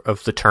of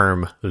the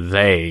term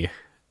 "they"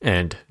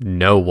 and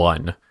 "no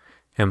one"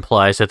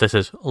 implies that this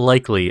is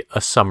likely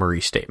a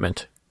summary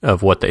statement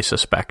of what they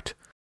suspect.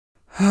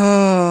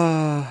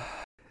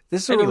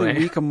 This is a really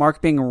weak of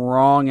Mark being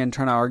wrong and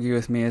trying to argue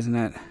with me, isn't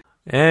it?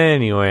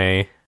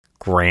 Anyway,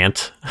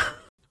 Grant.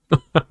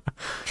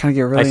 Trying to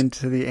get really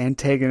into the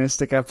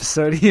antagonistic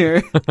episode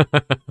here.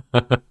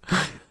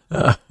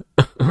 That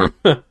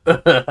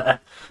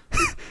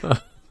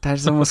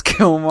just almost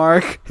killed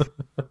Mark.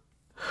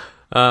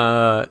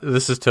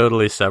 This is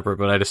totally separate,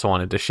 but I just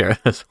wanted to share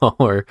this while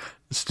we're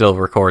still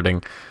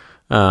recording.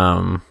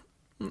 I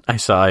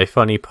saw a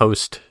funny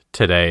post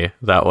today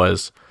that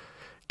was,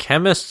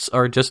 "Chemists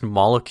are just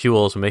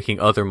molecules making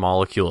other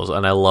molecules,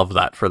 and I love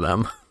that for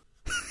them."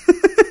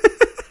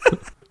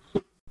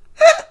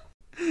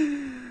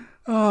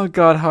 Oh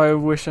God, how I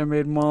wish I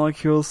made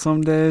molecules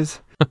some days.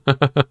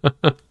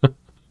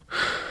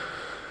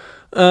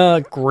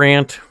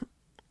 Grant,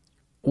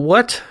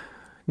 what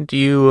do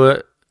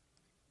you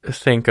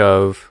think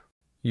of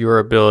your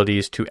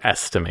abilities to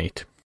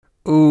estimate?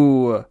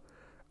 Ooh,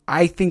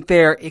 I think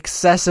they're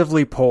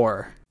excessively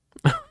poor.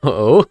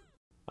 Oh,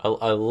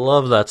 I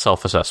love that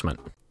self-assessment.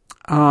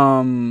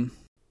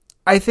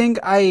 I think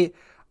I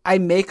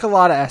make a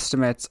lot of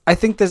estimates. I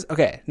think this.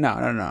 Okay, no.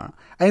 I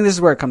think this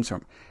is where it comes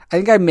from. I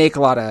think I make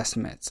a lot of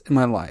estimates in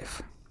my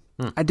life.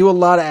 I do a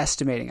lot of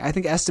estimating. I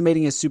think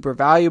estimating is super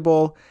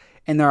valuable,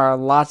 and there are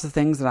lots of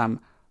things that I'm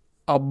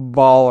a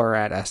baller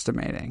at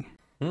estimating.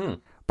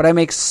 But I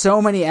make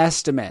so many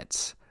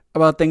estimates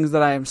about things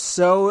that I am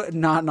so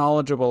not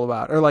knowledgeable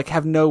about, or like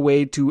have no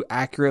way to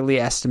accurately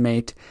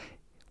estimate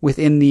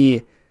within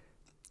the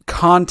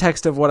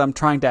context of what I'm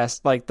trying to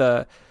like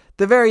the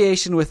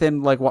variation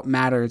within like what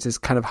matters is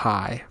kind of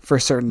high for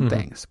certain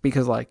things,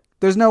 because like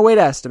there's no way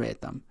to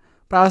estimate them,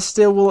 but I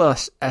still will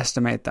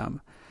estimate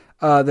them.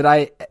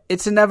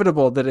 It's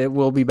inevitable that it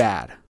will be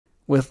bad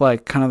with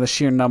like kind of the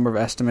sheer number of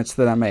estimates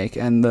that I make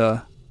and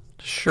the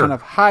kind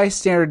of high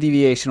standard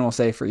deviation we'll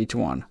say for each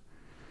one.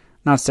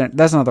 That's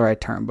not the right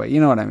term, but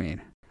you know what I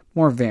mean.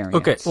 More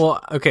variance.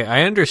 Okay,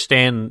 I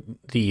understand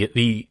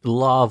the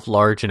law of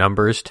large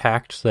numbers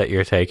tact that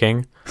you're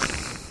taking,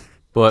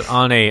 but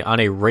on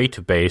a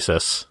rate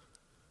basis,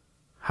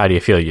 how do you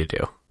feel you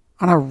do?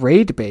 On a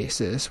rate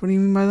basis? What do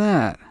you mean by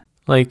that?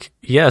 Like,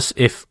 yes,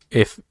 if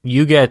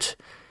you get,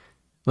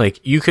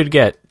 like, you could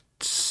get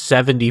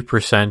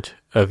 70%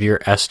 of your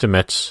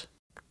estimates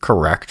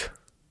correct,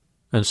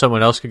 and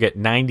someone else could get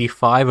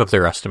 95 of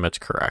their estimates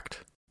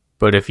correct.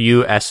 But if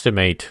you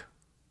estimate,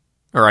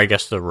 or I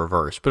guess the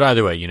reverse, but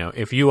either way,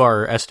 if you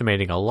are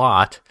estimating a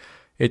lot,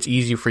 it's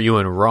easy for you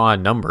in raw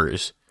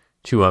numbers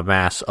to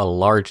amass a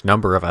large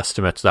number of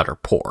estimates that are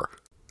poor.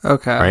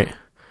 Okay. Right?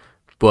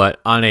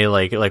 But on a,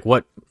 like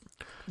what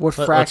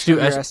fraction of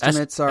your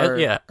estimates are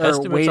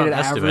estimates weighted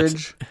average?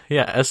 average?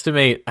 Yeah,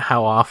 estimate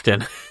how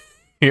often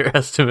your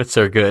estimates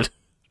are good.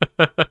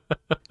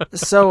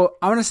 So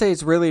I'm going to say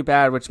it's really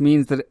bad, which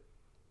means that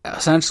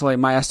essentially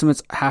my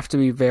estimates have to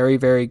be very,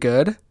 very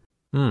good.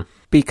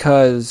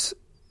 Because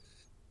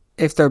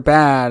if they're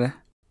bad,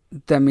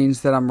 that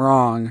means that I'm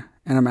wrong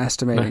and I'm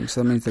estimating,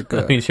 so that means they're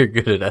good. That means you're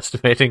good at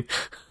estimating.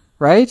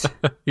 Right?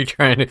 You're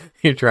trying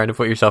to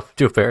put yourself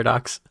into a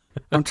paradox.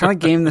 I'm trying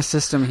to game the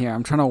system here.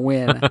 I'm trying to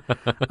win.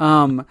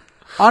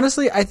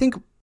 Honestly, I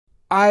think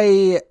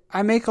I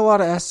make a lot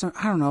of estimates.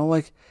 I don't know,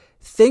 like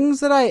things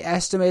that I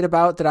estimate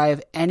about that I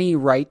have any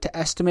right to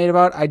estimate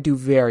about, I do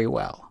very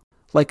well.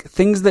 Like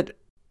things that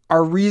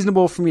are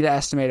reasonable for me to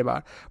estimate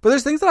about. But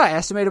there's things that I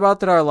estimate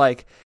about that are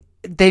like,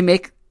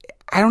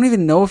 I don't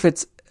even know if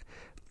it's,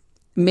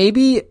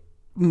 maybe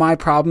my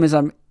problem is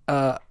I'm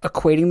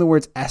equating the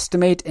words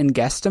estimate and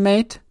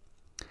guesstimate.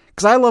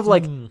 Because I love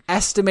like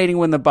estimating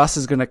when the bus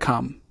is going to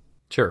come.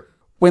 Sure.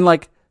 When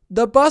like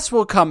the bus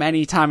will come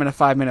anytime in a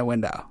 5-minute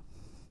window.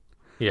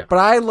 Yeah. But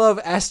I love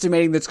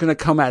estimating that's going to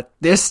come at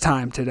this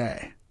time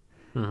today.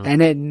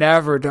 And it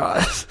never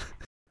does.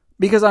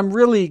 Because I'm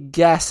really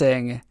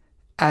guessing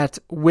at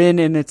when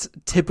in its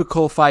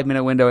typical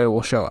 5-minute window it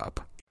will show up.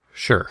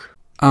 Sure.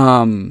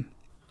 That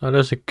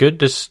is a good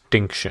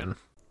distinction.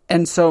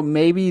 And so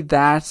maybe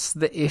that's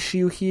the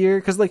issue here.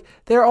 Because like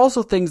there are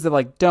also things that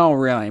like don't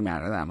really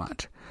matter that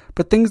much.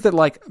 But things that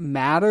like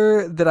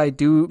matter that I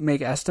do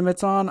make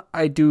estimates on,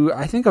 I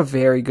think a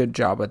very good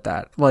job at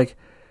that. Like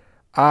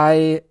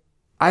I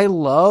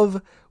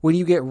love when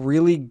you get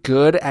really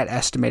good at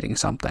estimating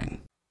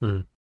something.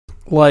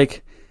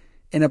 Like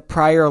in a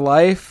prior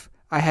life,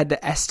 I had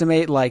to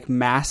estimate like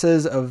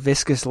masses of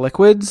viscous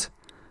liquids,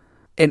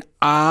 and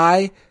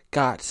I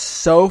got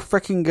so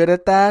freaking good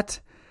at that.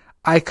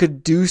 I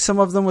could do some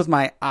of them with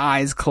my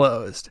eyes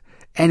closed,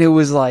 and it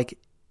was like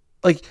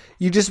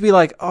you just be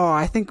like, oh,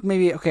 I think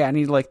maybe, okay, I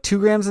need like 2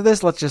 grams of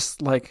this. Let's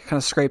just like kind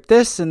of scrape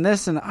this, and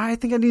I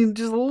think I need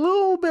just a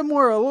little bit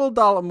more, a little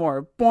dollop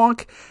more,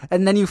 bonk.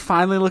 And then you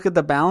finally look at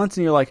the balance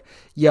and you're like,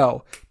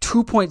 yo,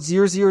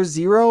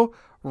 2.000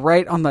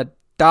 right on the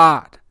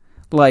dot.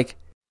 Like,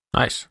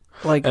 nice.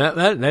 Like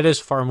that is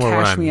far more cash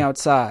what I'm me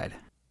outside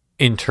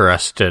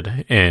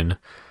interested in,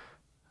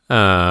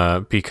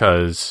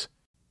 because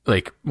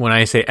like when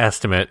I say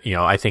estimate,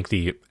 I think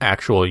the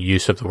actual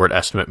use of the word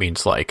estimate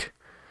means like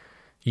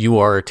you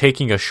are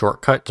taking a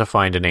shortcut to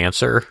find an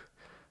answer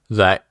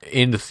that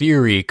in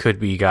theory could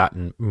be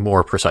gotten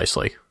more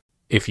precisely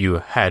if you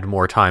had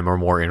more time or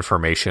more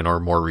information or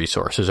more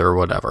resources or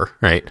whatever,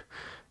 right?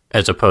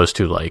 As opposed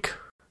to like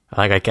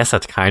I guess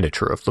that's kind of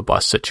true of the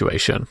bus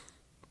situation,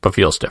 but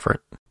feels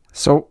different.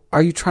 So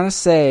are you trying to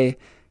say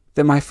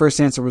that my first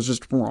answer was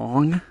just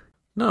wrong?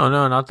 No,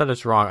 not that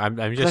it's wrong.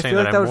 I'm just saying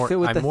that would fit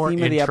with the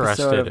theme of the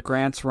episode of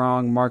Grant's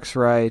wrong, Mark's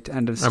right,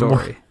 end of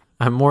story.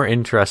 I'm more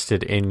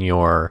interested in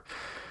your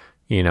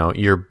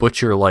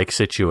butcher-like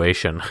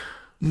situation.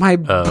 My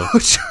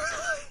butcher.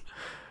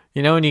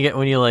 When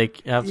you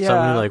like have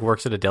somebody who like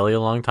works at a deli a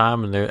long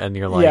time and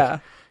you're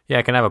like,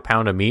 yeah, can I have a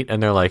pound of meat?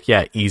 And they're like,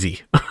 yeah,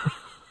 easy.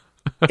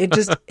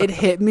 It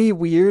hit me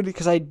weird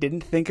because I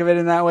didn't think of it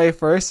in that way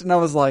first, and I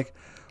was like,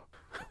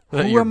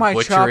 who am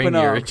I chopping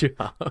up?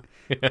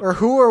 Yeah. Or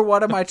who or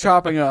what am I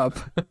chopping up?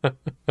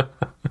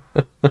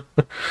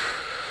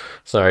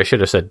 Sorry, I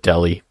should have said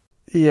deli.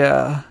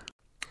 Yeah.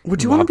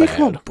 Would you want to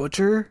become a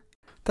butcher?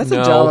 That's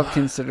a job I've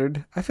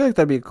considered. I feel like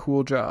that'd be a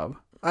cool job.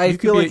 I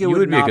feel like it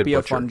would not be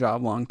a fun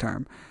job long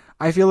term.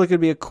 I feel like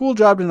it'd be a cool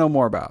job to know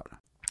more about.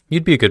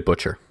 You'd be a good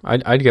butcher.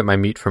 I'd get my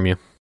meat from you.